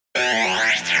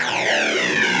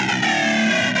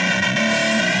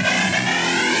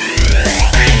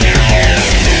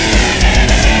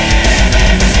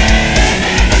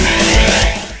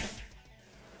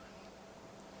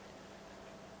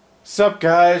Sup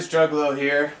guys, Juggalo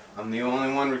here. I'm the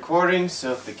only one recording,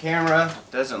 so if the camera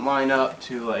doesn't line up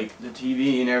to like the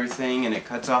TV and everything and it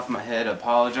cuts off my head, I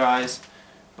apologize.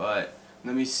 But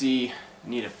let me see, I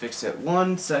need to fix it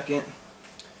 1 second.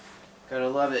 Gotta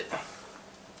love it.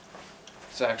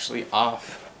 It's actually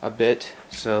off a bit,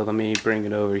 so let me bring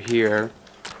it over here.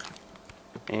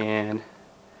 And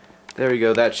there we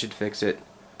go, that should fix it.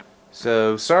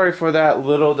 So sorry for that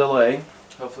little delay.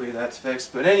 Hopefully that's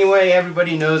fixed. But anyway,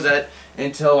 everybody knows that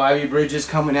Intel Ivy Bridge is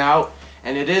coming out,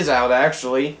 and it is out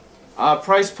actually.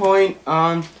 Price point,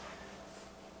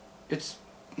 it's,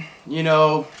 you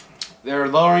know, they're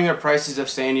lowering their prices of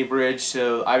Sandy Bridge,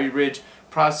 so Ivy Bridge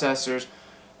processors,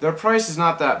 their price is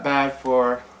not that bad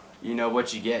for, you know,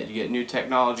 what you get. You get new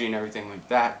technology and everything like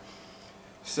that.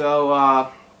 So I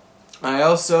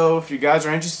also, if you guys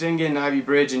are interested in getting Ivy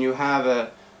Bridge and you have a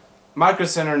Micro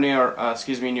Center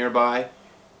nearby,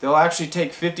 they'll actually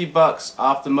take $50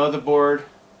 off the motherboard.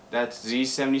 That's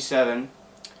Z77,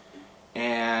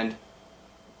 and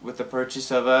with the purchase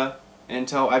of a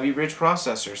Intel Ivy Bridge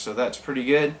processor, so that's pretty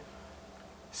good.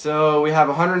 So we have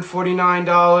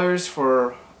 $149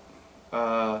 for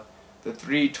the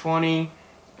 320,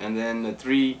 and then the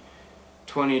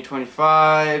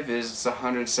 320/25 is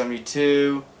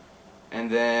 $172, and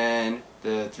then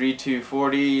the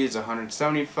 3240 is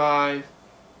 $175.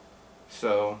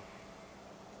 So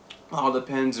all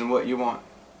depends on what you want.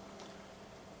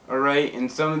 Alright, and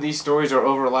some of these stories are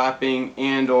overlapping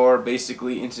and or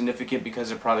basically insignificant because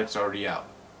the product's already out.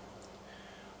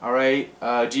 Alright,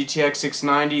 GTX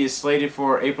 690 is slated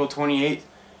for April 28th.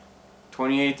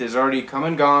 28th is already come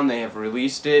and gone. They have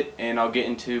released it, and I'll get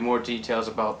into more details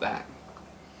about that.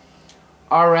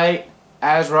 Alright,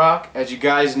 ASRock, as you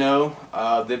guys know,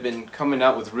 they've been coming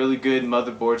out with really good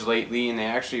motherboards lately, and they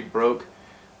actually broke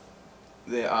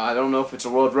I don't know if it's a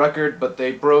world record, but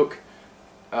they broke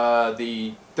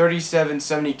the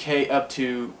 3770K up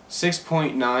to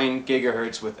 6.9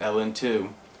 gigahertz with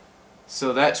LN2.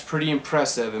 So that's pretty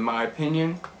impressive in my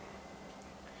opinion.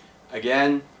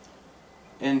 Again,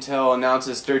 Intel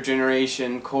announces 3rd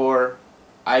generation Core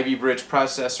Ivy Bridge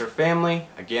processor family.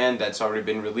 Again, that's already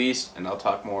been released, and I'll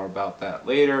talk more about that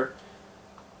later.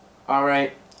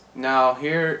 Alright. Now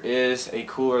here is a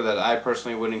cooler that I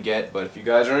personally wouldn't get, but if you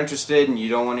guys are interested and you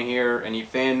don't want to hear any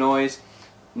fan noise,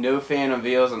 Nofan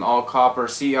unveils an all-copper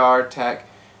CR Tech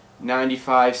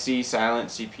 95C silent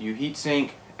CPU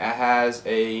heatsink. It has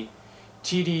a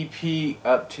TDP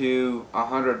up to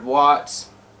 100 watts.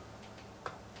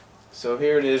 So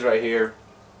here it is right here,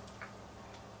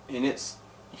 and it's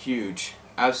huge,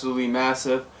 absolutely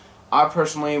massive. I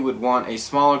personally would want a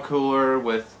smaller cooler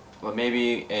with, well,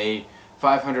 maybe a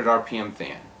 500 RPM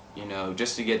fan, you know,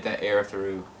 just to get that air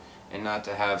through and not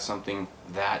to have something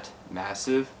that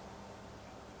massive.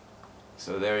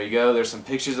 So there you go, there's some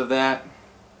pictures of that.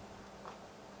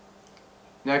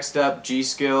 Next up,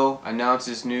 G.SKILL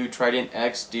announces new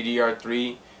TridentX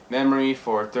DDR3 memory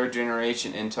for 3rd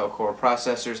generation Intel Core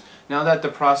processors. Now that the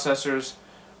processors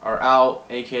are out,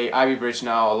 aka Ivy Bridge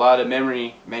now, a lot of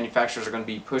memory manufacturers are going to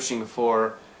be pushing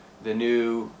for the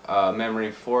new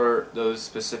memory for those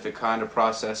specific kind of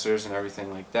processors and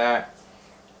everything like that.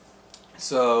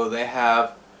 So they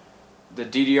have the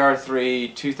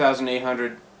DDR3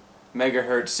 2800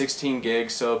 megahertz 16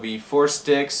 gigs, so it'll be 4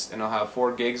 sticks and it'll have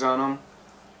 4 gigs on them.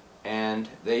 And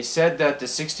they said that the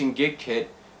 16 gig kit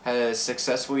has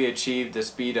successfully achieved the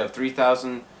speed of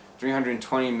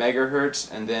 3320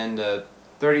 megahertz, and then the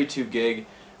 32 gig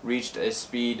reached a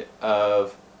speed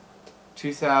of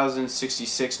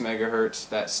 2066 megahertz,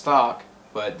 that stock,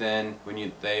 but then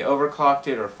when they overclocked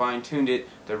it or fine-tuned it,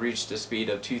 they reached a speed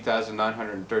of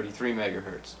 2933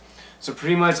 megahertz. So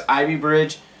pretty much Ivy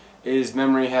Bridge is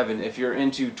memory heaven. If you're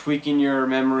into tweaking your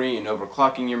memory and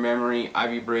overclocking your memory,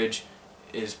 Ivy Bridge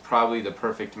is probably the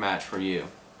perfect match for you.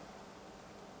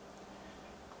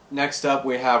 Next up,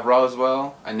 we have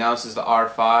Rosewill announces the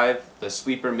R5, the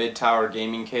sleeper mid-tower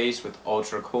gaming case with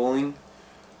ultra cooling.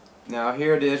 Now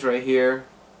here it is right here.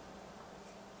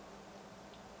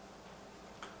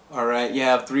 Alright, you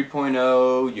have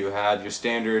 3.0, you have your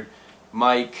standard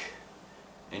mic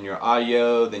and your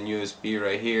audio, then USB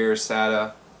right here,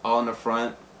 SATA, all in the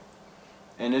front.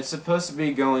 And it's supposed to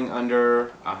be going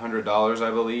under $100,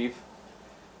 I believe.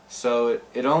 So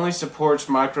it only supports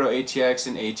micro ATX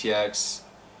and ATX,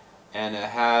 and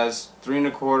it has 3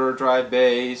 1/4 drive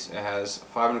bays, it has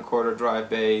 5 1/4 drive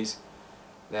bays.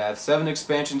 They have 7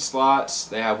 expansion slots,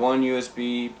 they have 1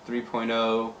 USB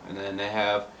 3.0, and then they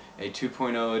have a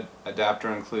 2.0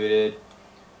 adapter included.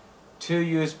 2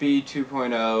 USB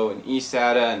 2.0, an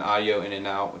eSATA, and audio in and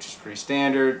out, which is pretty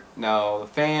standard. Now the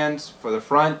fans for the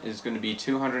front is going to be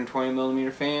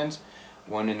 220mm fans,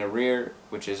 one in the rear,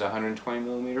 which is a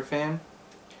 120mm fan.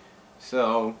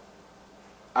 So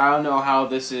I don't know how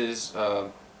this is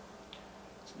the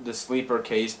sleeper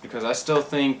case, because I still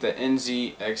think the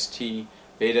NZXT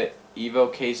Beta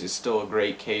Evo case is still a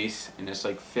great case, and it's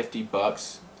like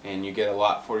 $50 and you get a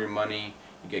lot for your money.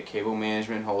 You get cable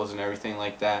management, holes and everything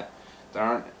like that. There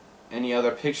aren't any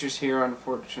other pictures here,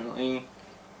 unfortunately,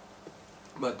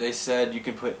 but they said you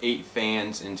can put 8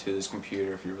 fans into this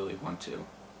computer if you really want to.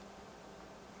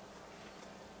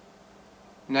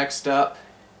 Next up,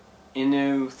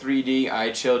 Inu 3D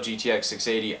iChill GTX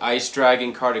 680 Ice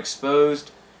Dragon card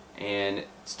exposed, and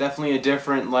it's definitely a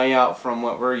different layout from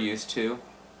what we're used to.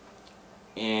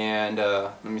 And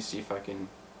let me see if I can,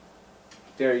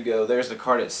 there you go, there's the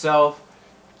card itself,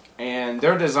 and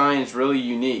their design is really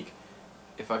unique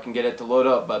if I can get it to load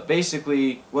up. But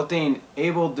basically what they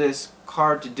enabled this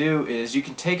card to do is you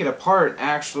can take it apart and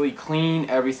actually clean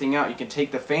everything out. You can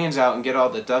take the fans out and get all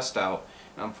the dust out.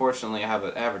 And unfortunately I have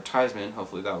an advertisement,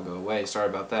 hopefully that will go away, sorry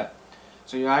about that.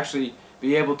 So you'll actually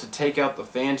be able to take out the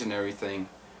fans and everything,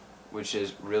 which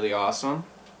is really awesome.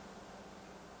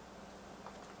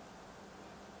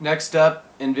 Next up,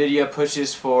 NVIDIA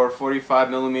pushes for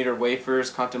 45mm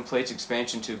wafers, contemplates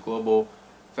expansion to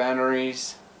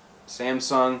GlobalFoundries.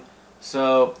 Samsung.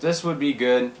 So this would be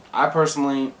good. I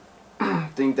personally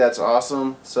think that's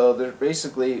awesome. So there's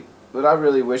basically, what I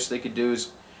really wish they could do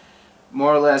is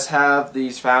more or less have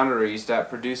these foundries that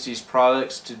produce these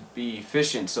products to be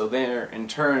efficient, so there in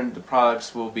turn the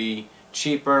products will be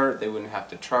cheaper. They wouldn't have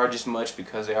to charge as much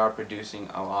because they are producing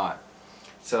a lot.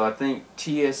 So I think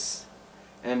TSMC,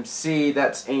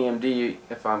 that's AMD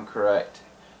if I'm correct.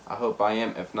 I hope I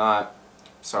am. If not,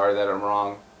 sorry that I'm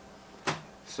wrong.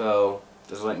 So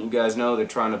just letting you guys know they're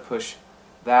trying to push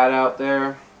that out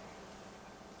there.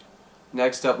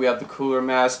 Next up we have the Cooler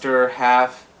Master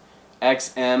half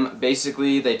XM.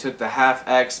 Basically they took the half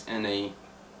X and they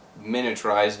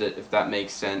miniaturized it, if that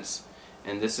makes sense,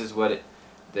 and this is what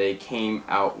they came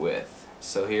out with.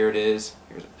 So here it is.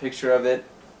 Here's a picture of it.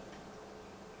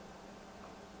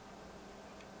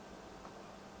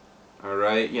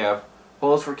 Alright, you have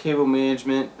holes for cable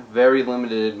management, very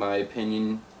limited in my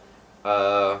opinion.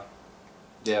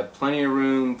 You have plenty of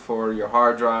room for your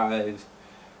hard drives,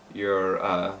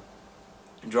 your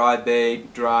drive bay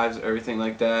drives, everything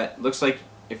like that. Looks like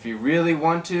if you really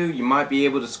want to, you might be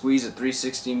able to squeeze a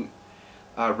 360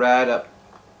 rad up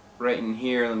right in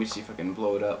here. Let me see if I can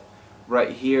blow it up right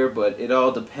here, but it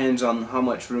all depends on how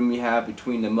much room you have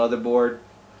between the motherboard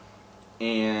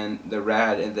and the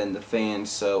rad and then the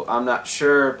fans. So I'm not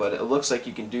sure, but it looks like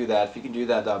you can do that. If you can do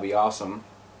that, that'll be awesome.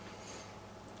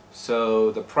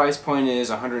 So the price point is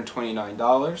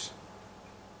 $129.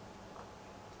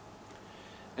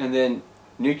 And then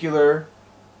nuclear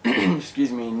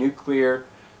nuclear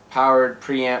powered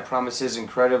preamp promises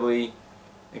incredibly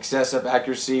excessive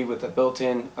accuracy with a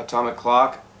built-in atomic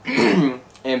clock. And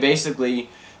basically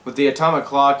with the atomic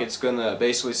clock it's going to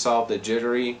basically solve the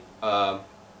jittery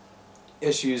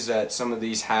issues that some of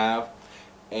these have.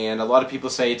 And a lot of people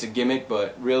say it's a gimmick,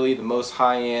 but really the most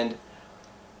high-end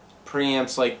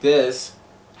preamps like this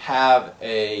have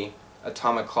a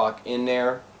atomic clock in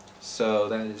there, so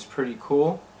that is pretty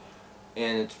cool,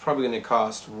 and it's probably going to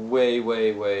cost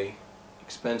way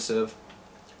expensive.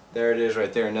 There it is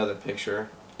right there, another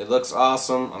picture. It looks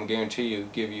awesome. I'm guarantee you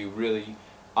give you really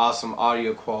awesome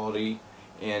audio quality,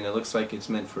 and it looks like it's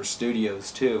meant for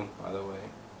studios too, by the way.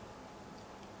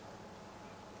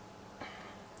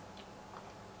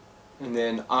 And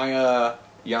then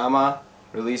Iiyama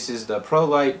releases the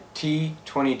ProLite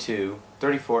T22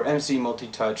 34MC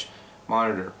multi-touch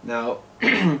monitor. Now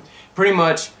pretty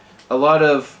much a lot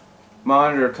of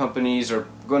monitor companies are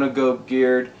going to go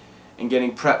geared and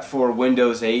getting prepped for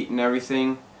Windows 8 and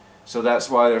everything, so that's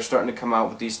why they're starting to come out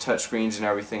with these touchscreens and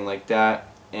everything like that.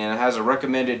 And it has a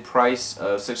recommended price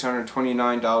of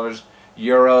 $629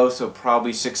 Euro, so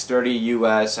probably $630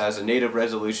 US. Has a native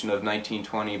resolution of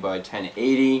 1920 by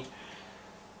 1080.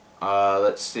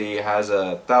 Let's see, it has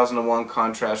a 1000:1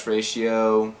 contrast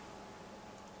ratio.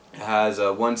 It has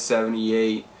a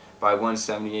 178 by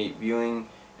 178 viewing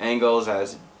angles. It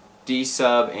has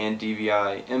D-sub and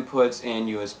DVI inputs and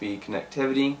USB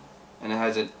connectivity, and it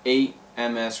has an 8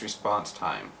 ms response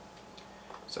time.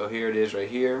 So here it is right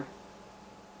here.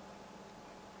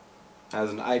 It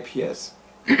has an IPS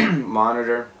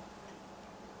monitor.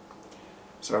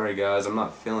 Sorry guys, I'm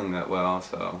not feeling that well,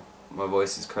 so my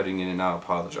voice is cutting in and out. I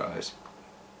apologize.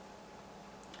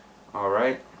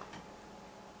 Alright.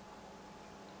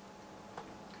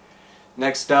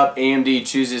 Next up, AMD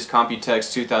chooses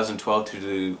Computex 2012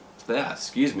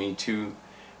 to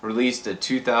release the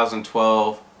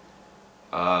 2012,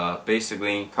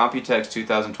 basically Computex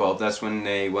 2012. That's when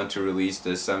they went to release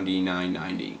the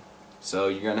 7990. So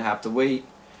you're gonna have to wait.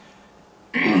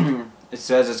 It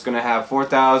says it's gonna have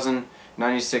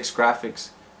 4096 graphics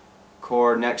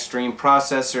core next stream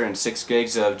processor and 6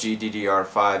 gigs of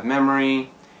GDDR5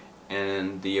 memory,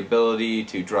 and the ability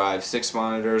to drive 6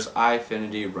 monitors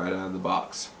iFinity right out of the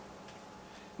box.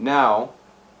 Now,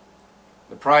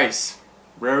 the price.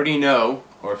 We already know,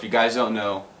 or if you guys don't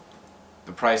know,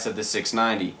 the price of the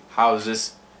 690. How is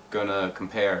this gonna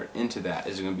compare into that?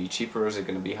 Is it gonna be cheaper or is it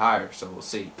gonna be higher? So we'll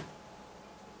see.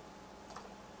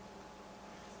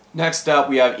 Next up,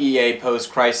 we have EA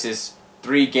Post Crisis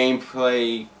 3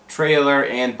 gameplay trailer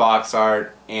and box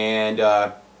art, and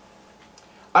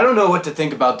I don't know what to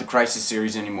think about the Crisis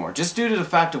series anymore, just due to the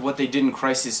fact of what they did in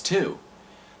Crisis 2.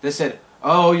 They said,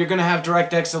 oh, you're gonna have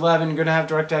DirectX 11, you're gonna have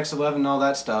DirectX 11 and all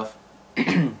that stuff.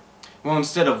 Well,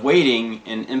 instead of waiting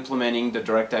and implementing the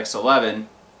DirectX 11,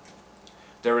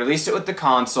 they released it with the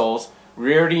consoles.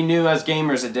 We already knew as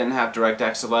gamers it didn't have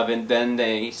DirectX 11. Then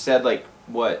they said, like,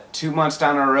 what, 2 months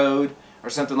down the road or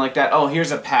something like that, oh,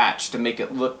 here's a patch to make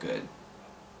it look good.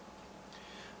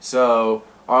 So,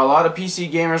 are a lot of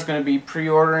PC gamers going to be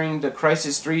pre-ordering the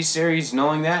Crisis 3 series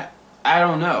knowing that? I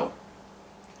don't know.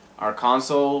 Are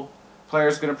console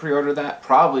players going to pre-order that?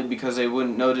 Probably, because they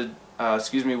wouldn't notice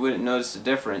the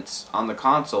difference on the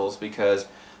consoles, because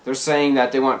they're saying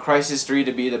that they want Crisis 3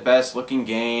 to be the best looking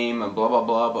game and blah blah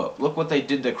blah, but look what they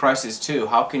did to Crisis 2.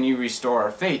 How can you restore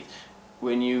our faith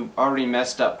when you already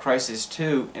messed up Crisis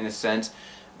 2 in a sense,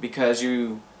 because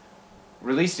you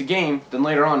released a game, then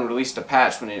later on released a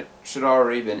patch when it should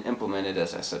already been implemented,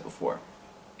 as I said before.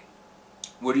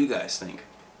 What do you guys think?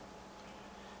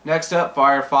 Next up,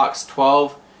 Firefox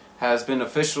 12 has been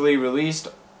officially released.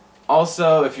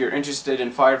 Also, if you're interested in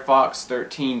Firefox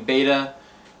 13 beta,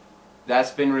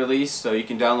 that's been released, so you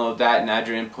can download that and add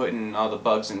your input and all the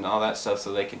bugs and all that stuff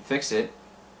so they can fix it.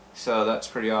 So that's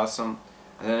pretty awesome.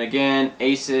 And then again,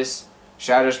 Asus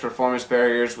shatters performance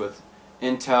barriers with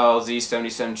Intel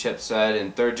Z77 chipset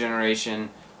and 3rd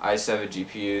generation i7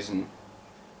 GPUs, and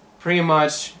pretty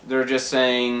much they're just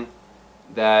saying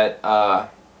that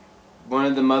one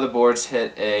of the motherboards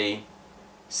hit a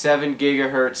 7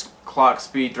 GHz clock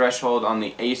speed threshold on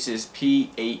the Asus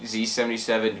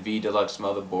P8Z77V Deluxe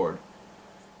motherboard.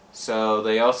 So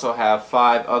they also have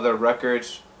 5 other world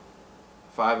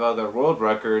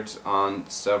records on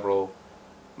several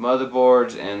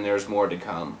motherboards, and there's more to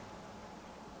come.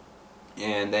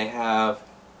 And they have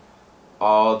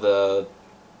all the,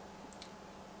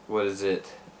 what is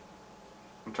it?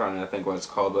 I'm trying to think what it's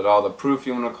called, but all the proof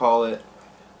you want to call it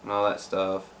and all that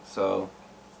stuff. So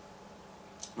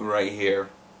right here.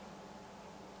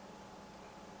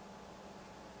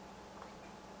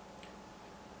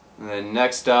 And then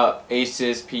next up,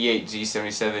 Asus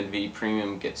P8Z77V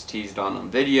Premium gets teased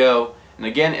on video. And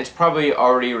again, it's probably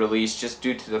already released just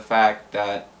due to the fact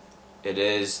that it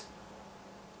is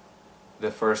the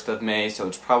 1st of May, so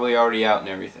it's probably already out and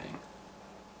everything.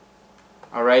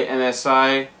 Alright,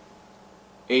 MSI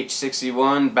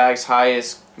H61 bags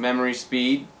highest memory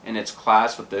speed in its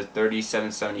class with the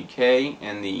 3770K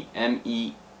and the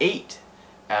ME8L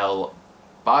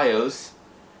BIOS,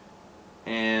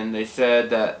 and they said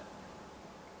that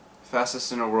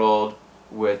fastest in the world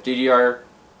with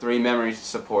DDR3 memory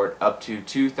support up to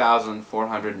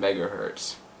 2400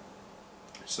 megahertz.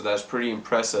 So that's pretty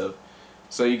impressive.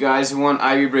 So you guys who want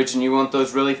Ivy Bridge and you want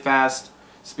those really fast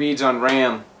speeds on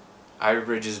RAM, Ivy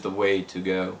Bridge is the way to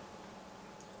go.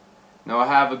 Now I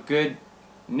have a good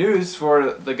news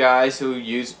for the guys who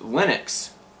use Linux.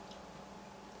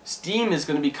 Steam is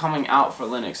going to be coming out for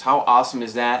Linux. How awesome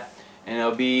is that? And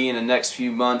it'll be in the next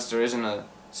few months. There isn't a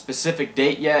specific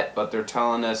date yet, but they're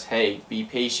telling us, hey, be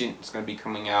patient, it's going to be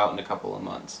coming out in a couple of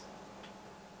months.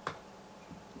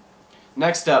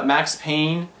 Next up, Max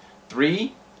Payne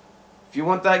 3. If you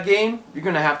want that game, you're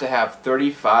going to have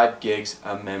 35 gigs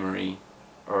of memory,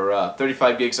 or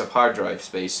 35 gigs of hard drive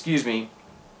space, excuse me.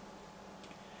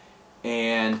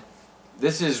 And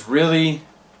this is really,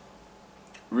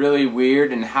 really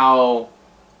weird in how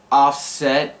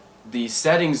offset the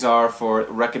settings are for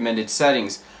recommended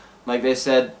settings. Like they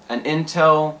said, an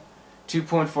Intel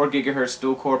 2.4 GHz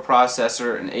dual-core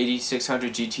processor, an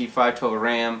 8600 GT 512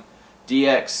 RAM,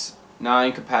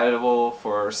 DX9 compatible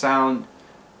for sound.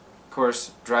 Of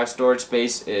course, drive storage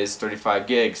space is 35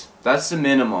 gigs. That's the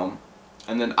minimum.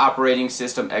 And then operating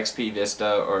system XP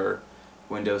Vista or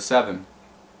Windows 7.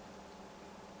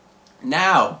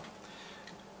 Now,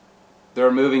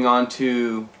 they're moving on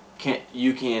to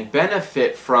you can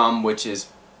benefit from, which is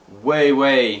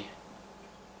way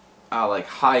like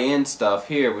high-end stuff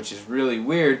here, which is really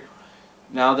weird.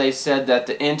 Now they said that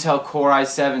the Intel Core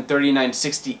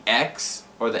i7-3960X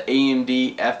or the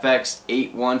AMD FX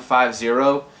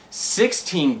 8150,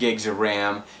 16 gigs of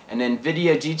RAM, and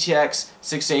NVIDIA GTX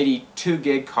 680 2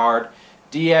 GB card,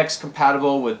 DX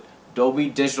compatible with Dolby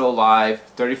Digital Live,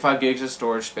 35 gigs of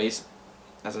storage space,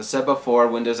 as I said before,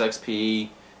 Windows XP,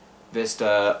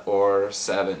 Vista, or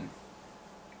 7.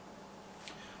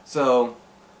 So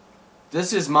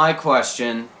this is my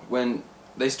question: when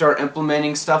they start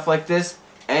implementing stuff like this,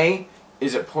 A,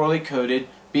 is it poorly coded?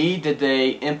 B, did they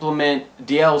implement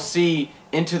DLC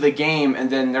into the game and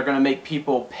then they're going to make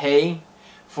people pay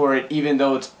for it even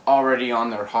though it's already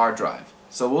on their hard drive?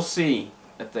 So we'll see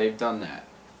if they've done that.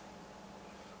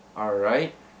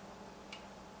 Alright.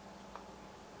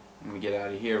 Let me get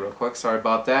out of here real quick. Sorry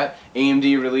about that.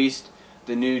 AMD released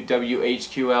the new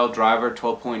WHQL driver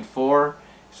 12.4.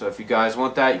 So if you guys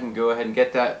want that, you can go ahead and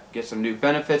get that. Get some new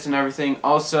benefits and everything.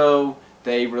 Also,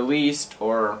 they released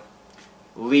or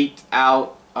leaked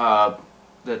out the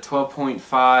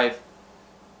 12.5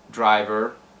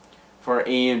 driver for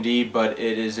AMD, but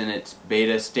it is in its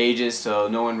beta stages, so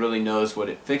no one really knows what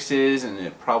it fixes, and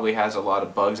it probably has a lot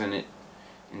of bugs in it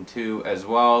too as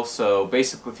well. So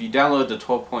basically, if you download the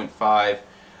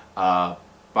 12.5,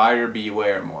 buyer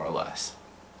beware, more or less.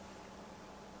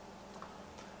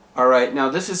 Alright, now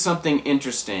this is something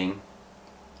interesting,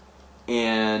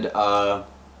 and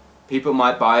people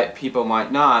might buy it, people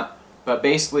might not, but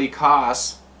basically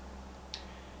COS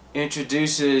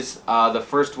introduces the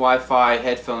first Wi-Fi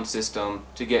headphone system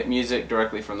to get music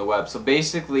directly from the web. So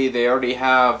basically they already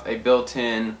have a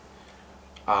built-in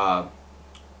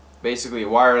basically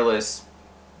wireless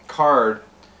card,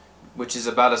 which is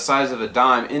about the size of a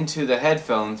dime, into the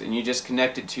headphones, and you just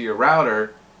connect it to your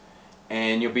router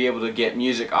and you'll be able to get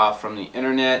music off from the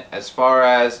internet. As far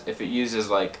as if it uses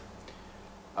like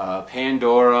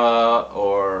Pandora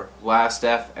or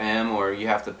Last.fm, or you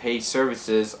have to pay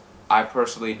services, I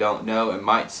personally don't know. It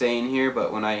might say in here,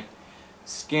 but when I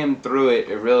skimmed through it,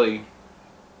 it really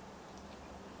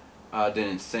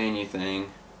didn't say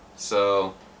anything.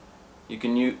 So you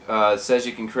can it says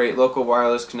you can create local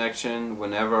wireless connection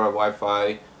whenever a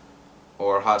Wi-Fi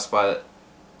or hotspot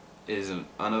is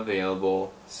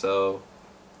unavailable. So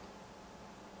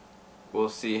we'll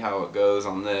see how it goes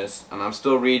on this. And I'm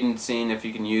still reading, seeing if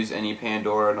you can use any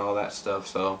Pandora and all that stuff.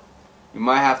 So you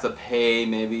might have to pay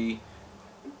maybe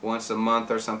once a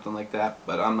month or something like that,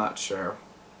 but I'm not sure.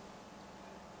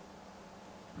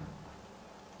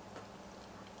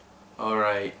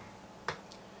 Alright,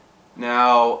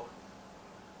 now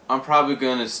I'm probably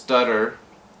going to stutter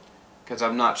because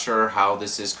I'm not sure how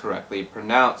this is correctly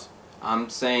pronounced.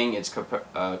 I'm saying it's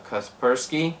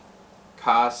Kaspersky,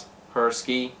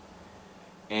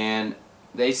 and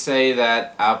they say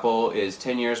that Apple is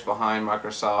 10 years behind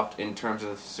Microsoft in terms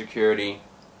of security,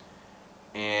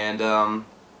 and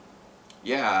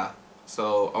yeah,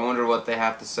 so I wonder what they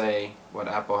have to say, what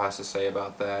Apple has to say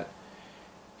about that.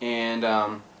 And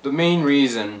the main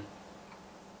reason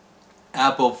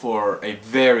Apple for a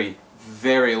very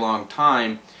long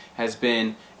time has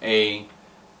been a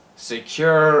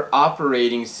secure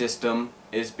operating system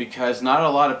is because not a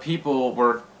lot of people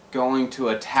were going to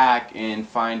attack and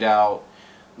find out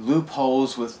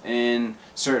loopholes within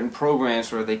certain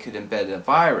programs where they could embed a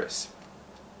virus.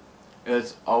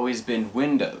 It's always been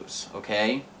Windows,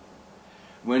 okay?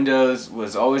 Windows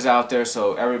was always out there,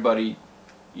 so everybody,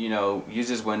 you know,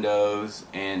 uses Windows,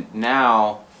 and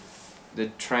now the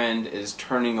trend is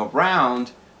turning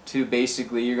around to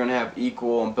basically you're going to have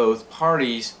equal on both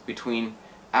parties between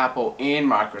Apple and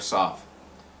Microsoft.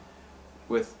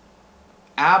 With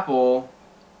Apple,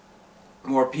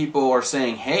 more people are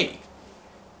saying, hey,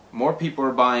 more people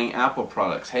are buying Apple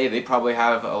products. Hey, they probably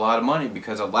have a lot of money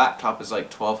because a laptop is like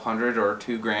 $1,200 or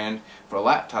 $2,000 for a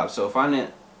laptop. So if I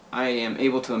am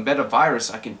able to embed a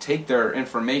virus, I can take their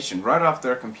information right off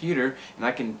their computer and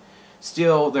I can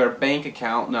steal their bank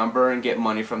account number and get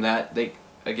money from that.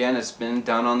 Again, it's been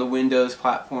done on the Windows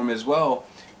platform as well,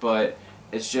 but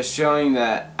it's just showing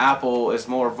that Apple is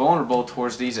more vulnerable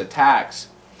towards these attacks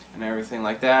and everything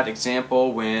like that.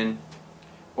 Example, when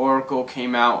Oracle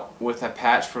came out with a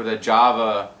patch for the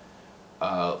Java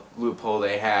loophole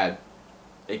they had.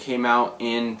 It came out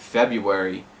in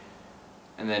February,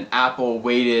 and then Apple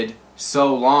waited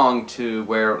so long to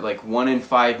where like 1 in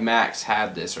 5 Macs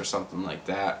had this or something like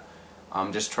that.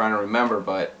 I'm just trying to remember,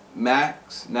 but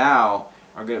Macs now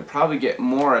are going to probably get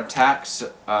more attacks,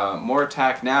 more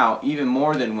attack now, even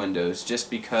more than Windows, just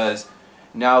because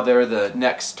now they're the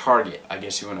next target, I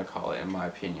guess you want to call it, in my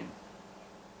opinion.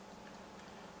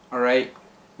 Alright,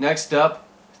 next up,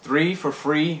 3 for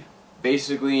free.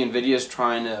 Basically, NVIDIA's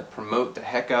trying to promote the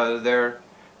heck out of their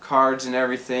cards and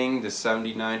everything, the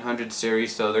 7900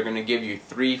 series, so they're going to give you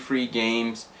 3 free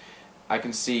games. I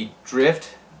can see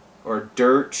Drift or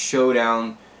Dirt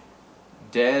Showdown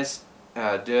GS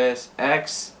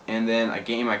and then a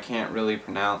game I can't really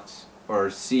pronounce or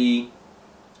see.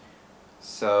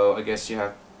 So I guess you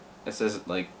have, it says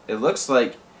like, it looks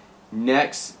like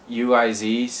Next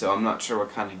UIZ, so I'm not sure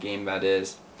what kind of game that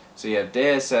is. So you have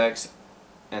Deus Ex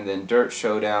and then Dirt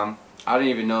Showdown. I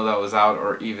didn't even know that was out,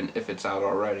 or even if it's out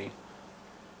already.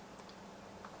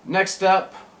 Next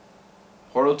up,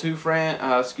 Portal 2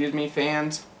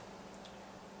 fans.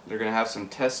 They're going to have some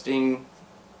testing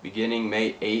beginning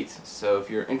May 8th, so if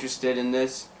you're interested in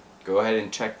this, go ahead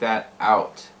and check that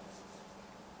out.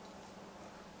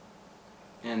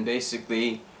 And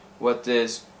basically, what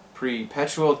this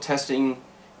perpetual testing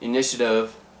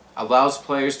initiative allows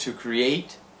players to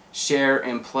create, share,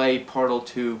 and play Portal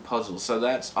 2 puzzles. So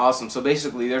that's awesome. So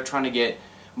basically, they're trying to get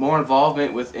more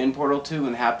involvement within Portal 2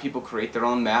 and have people create their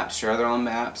own maps, share their own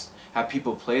maps, have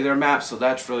people play their maps. So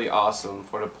that's really awesome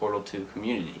for the Portal 2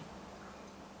 community.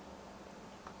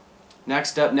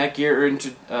 Next up, Netgear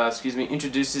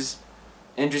introduces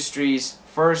industry's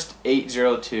first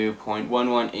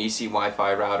 802.11 AC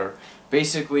Wi-Fi router.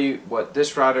 Basically, what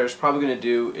this router is probably going to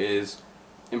do is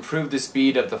improve the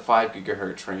speed of the 5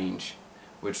 GHz range,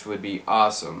 which would be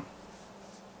awesome.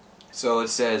 So it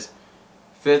says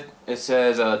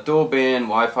dual band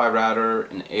Wi-Fi router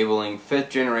enabling 5th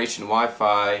generation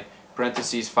Wi-Fi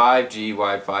parentheses 5G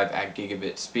Wi-Fi at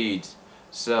gigabit speeds.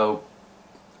 So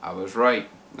I was right,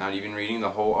 not even reading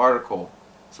the whole article.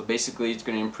 So basically, it's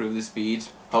going to improve the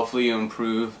speeds. Hopefully, it'll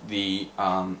improve the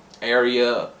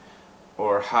area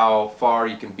or how far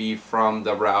you can be from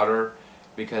the router,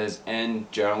 because N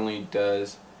generally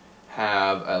does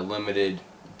have a limited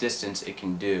distance it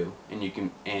can do, and you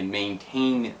can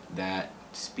maintain that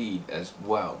speed as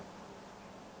well.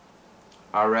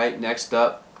 Alright, next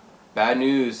up, bad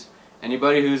news.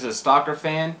 Anybody who's a Stalker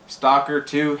fan, Stalker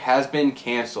 2 has been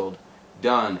canceled.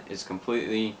 Done. It's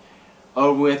completely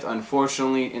over with,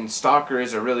 unfortunately. And Stalker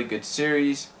is a really good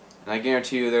series, and I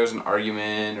guarantee you there's an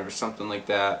argument or something like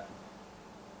that,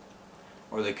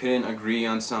 or they couldn't agree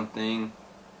on something.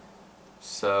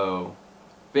 So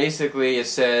basically, it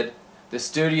said the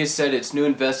studio said its new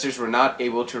investors were not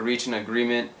able to reach an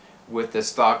agreement with the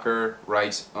Stalker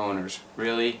rights owners.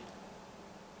 Really?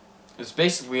 It's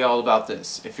basically all about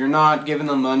this. If you're not giving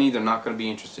them money, they're not going to be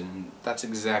interested, and that's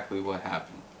exactly what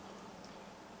happened.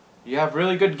 You have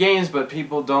really good games, but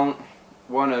people don't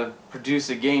want to produce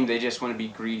a game, they just want to be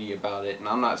greedy about it. And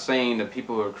I'm not saying the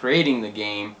people who are creating the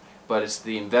game, but it's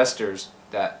the investors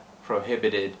that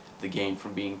prohibited the game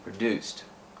from being produced.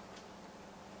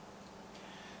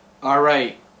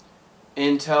 Alright,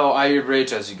 Intel Ivy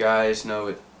Bridge, as you guys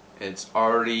know, it's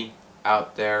already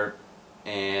out there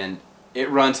and it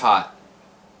runs hot.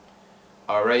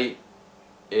 Alright,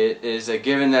 it is a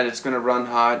given that it's going to run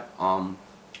hot.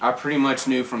 I pretty much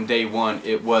knew from day one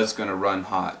it was going to run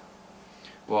hot.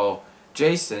 Well,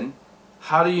 Jason,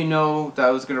 how do you know that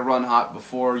it was going to run hot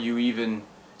before you even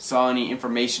saw any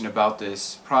information about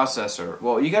this processor?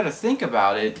 Well, you got to think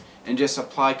about it and just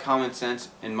apply common sense,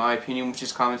 in my opinion, which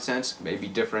is common sense, maybe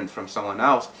different from someone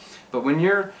else. But when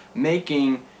you're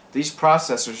making these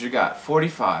processors, you got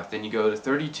 45, then you go to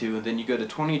 32, and then you go to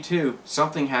 22,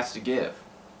 something has to give.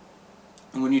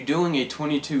 And when you're doing a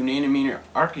 22 nanometer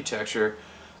architecture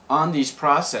on these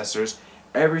processors,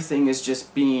 everything is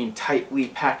just being tightly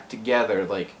packed together,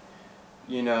 like,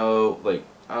 you know, like,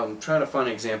 I'm trying to find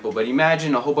an example, but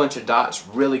imagine a whole bunch of dots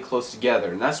really close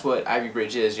together, and that's what Ivy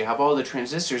Bridge is. You have all the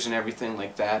transistors and everything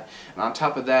like that, and on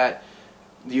top of that,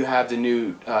 you have the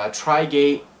new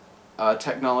Tri-Gate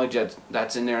technology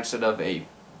that's in there. Instead of a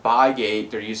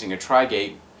bi-gate, they're using a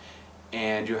Tri-Gate,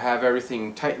 and you have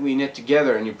everything tightly knit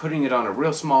together, and you're putting it on a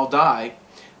real small die,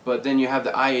 but then you have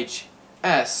the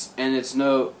IHS, and there's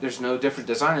no different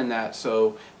design in that,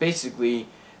 so basically,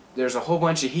 there's a whole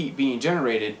bunch of heat being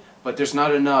generated, but there's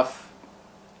not enough,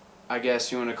 I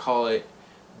guess you want to call it,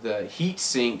 the heat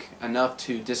sink enough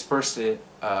to disperse the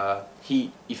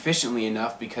heat efficiently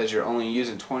enough, because you're only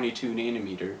using 22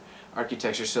 nanometer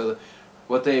architecture. So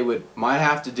what they might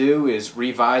have to do is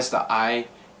revise the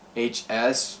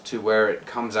IHS to where it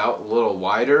comes out a little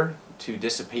wider to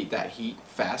dissipate that heat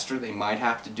faster. They might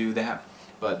have to do that,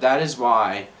 but that is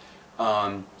why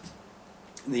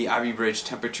the Ivy Bridge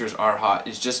temperatures are hot.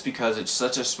 It's just because it's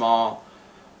such a small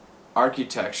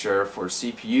architecture for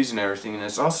CPUs and everything, and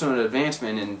it's also an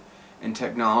advancement in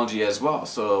technology as well,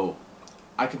 so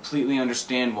I completely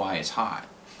understand why it's hot.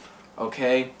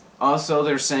 Okay, also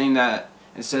they're saying that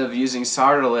instead of using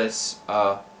solderless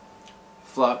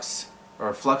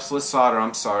fluxless solder,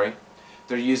 I'm sorry,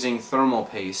 they're using thermal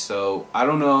paste. So I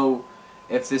don't know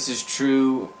if this is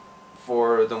true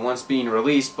for the ones being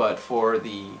released, but for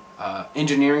the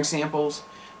engineering samples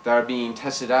that are being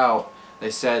tested out,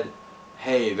 they said,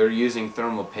 hey, they're using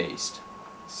thermal paste.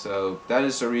 So that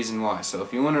is the reason why. So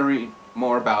if you want to read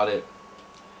more about it,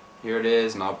 here it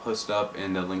is, and I'll post it up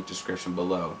in the link description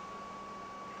below.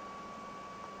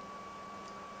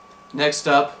 Next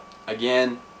up,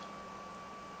 again,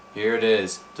 here it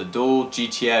is, the dual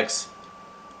GTX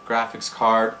graphics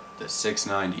card, the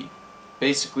 690.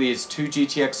 Basically, it's two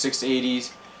GTX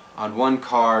 680s on one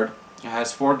card. It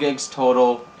has 4 gigs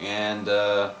total, and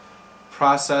the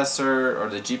processor or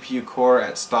the GPU core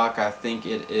at stock, I think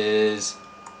it is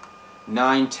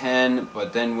 910,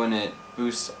 but then when it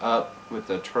boosts up with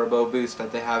the turbo boost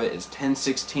that they have, it is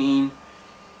 1016.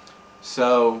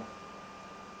 So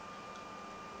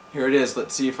here it is.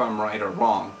 Let's see if I'm right or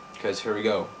wrong, because here we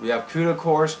go. We have CUDA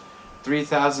cores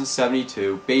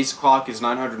 3072, base clock is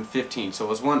 915, so it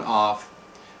was one off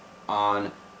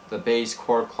on the base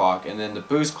core clock, and then the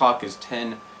boost clock is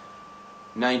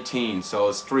 1019, so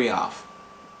it's 3 off.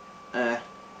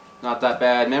 Not that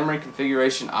bad. Memory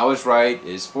configuration, I was right,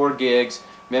 is 4 gigs.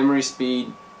 Memory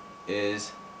speed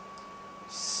is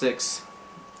 6,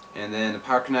 and then the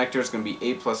power connector is going to be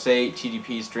 8+8.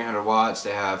 TDP is 300 watts.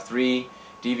 They have 3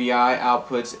 DVI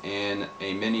outputs and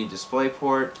a mini display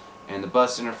port, and the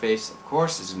bus interface, of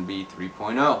course, is going to be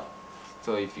 3.0.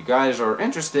 So if you guys are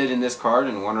interested in this card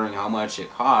and wondering how much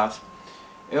it costs,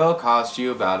 it'll cost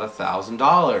you about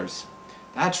 $1,000.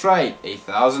 That's right,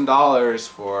 $1,000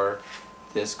 for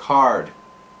this card.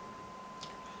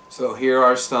 So here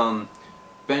are some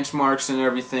benchmarks and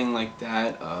everything like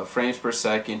that. Frames per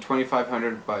second,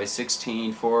 2500 by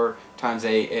 16, 4 times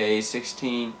AA,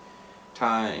 16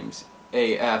 times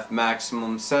AF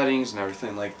maximum settings and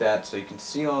everything like that. So you can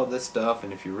see all this stuff,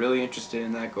 and if you're really interested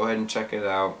in that, go ahead and check it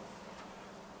out.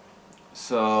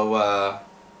 So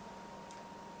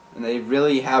and they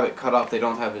really have it cut off. They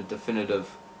don't have a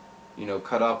definitive,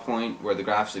 cutoff point where the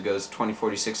graphics goes 20,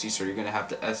 40, 60, so you're going to have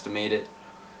to estimate it.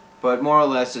 But more or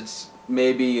less, it's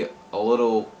maybe a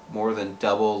little more than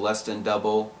double, less than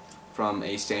double from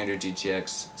a standard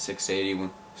GTX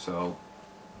 680. So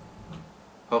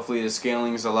hopefully the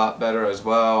scaling is a lot better as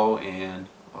well, and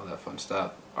all that fun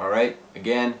stuff. Alright,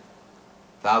 again,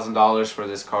 $1,000 for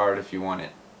this card if you want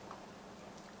it.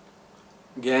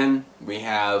 Again, we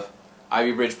have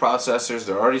Ivy Bridge processors.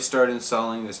 They're already started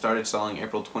selling. They started selling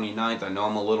April 29th. I know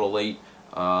I'm a little late.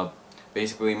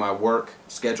 Basically, my work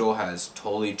schedule has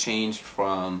totally changed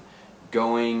from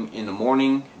going in the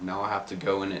morning. Now I have to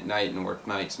go in at night and work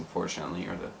nights, unfortunately,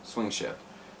 or the swing shift.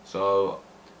 So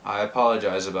I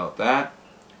apologize about that.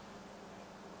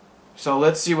 So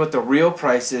let's see what the real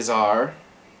prices are.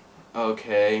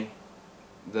 Okay,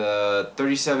 the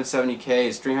 3770K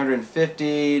is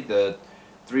 $350. The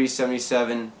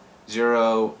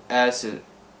 3770S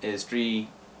is $320.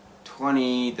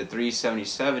 The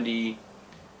 3770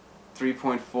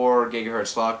 3.4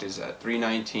 gigahertz locked is at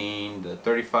 $319. The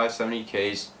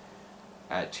 3570K is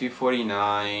at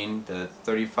 $249. The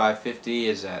 3550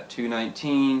 is at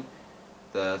 $219.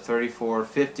 The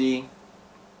 3450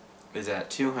 is at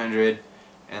 $200,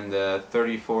 and the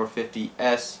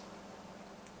 3450S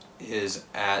is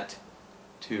at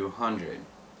 $200.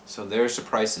 So there's the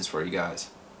prices for you guys.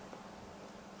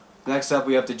 Next up,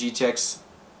 we have the GTX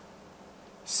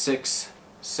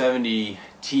 670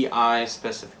 Ti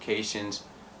specifications,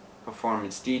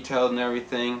 performance detailed and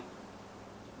everything.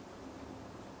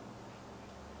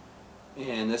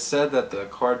 And it said that the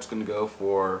card's going to go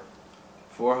for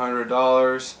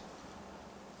 $400.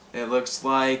 It looks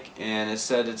like, and it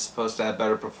said it's supposed to have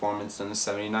better performance than the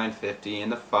 7950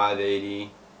 and the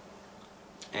 580,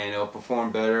 and it'll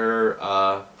perform better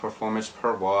performance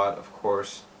per watt, of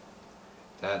course.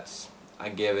 That's a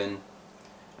given.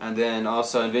 And then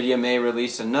also NVIDIA may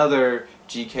release another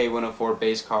GK104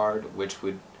 base card, which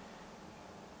would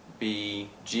be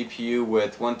GPU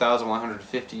with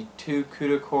 1152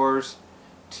 CUDA cores,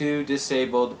 2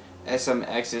 disabled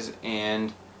SMXs,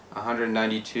 and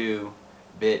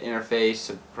 192-bit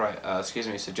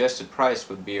interface. Suggested price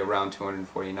would be around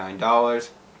 $249.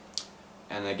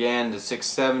 And again, the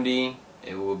 670,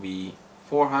 it will be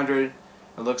 $400.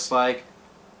 It looks like.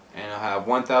 And it'll have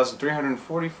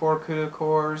 1,344 CUDA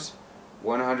cores,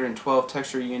 112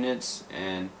 texture units,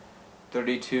 and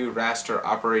 32 raster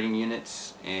operating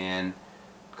units. And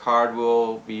card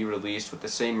will be released with the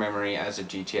same memory as a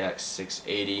GTX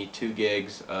 680, 2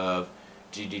 gigs of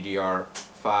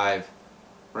GDDR5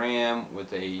 RAM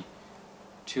with a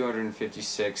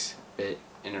 256-bit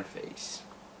interface.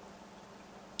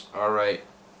 Alright,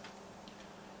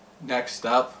 next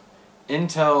up,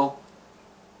 Intel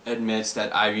admits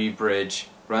that Ivy Bridge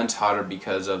runs hotter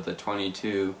because of the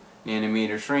 22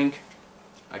 nanometer shrink.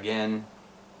 Again,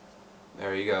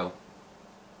 there you go.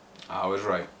 I was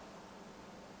right.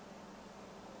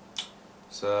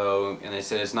 So, and they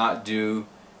said it's not due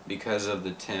because of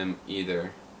the TIM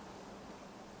either.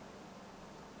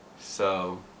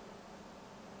 So,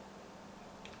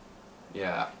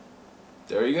 yeah,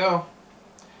 there you go.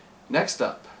 Next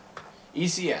up,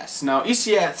 ECS. Now,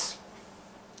 ECS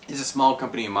is a small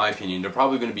company in my opinion. They're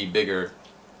probably going to be bigger,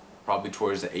 probably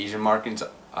towards the Asian markets.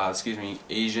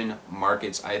 Asian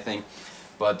markets, I think.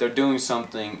 But they're doing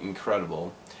something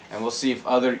incredible, and we'll see if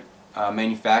other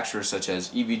manufacturers such as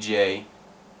EVGA,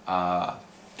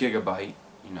 Gigabyte,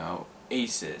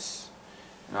 Asus,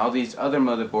 and all these other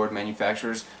motherboard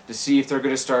manufacturers, to see if they're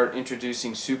going to start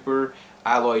introducing super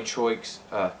alloy chokes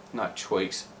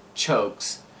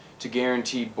to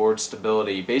guarantee board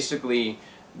stability. Basically,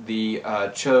 the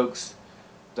chokes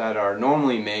that are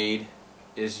normally made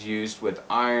is used with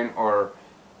iron or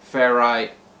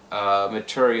ferrite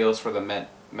materials for the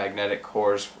magnetic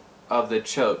cores of the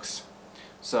chokes.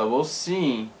 So we'll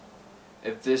see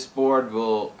if this board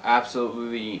will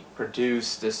absolutely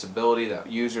produce the stability that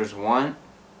users want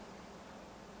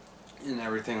and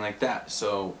everything like that.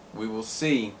 So we will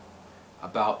see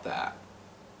about that.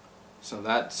 So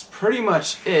that's pretty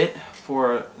much it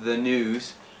for the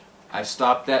news. I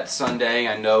stopped at Sunday.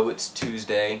 I know it's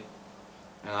Tuesday,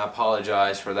 and I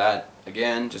apologize for that.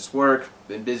 Again, just work,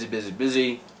 been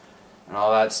busy, and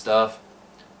all that stuff.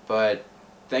 But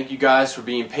thank you guys for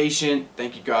being patient.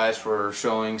 Thank you guys for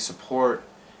showing support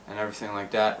and everything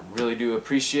like that. Really do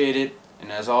appreciate it.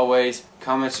 And as always,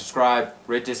 comment, subscribe,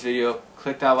 rate this video,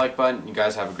 click that like button. You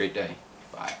guys have a great day.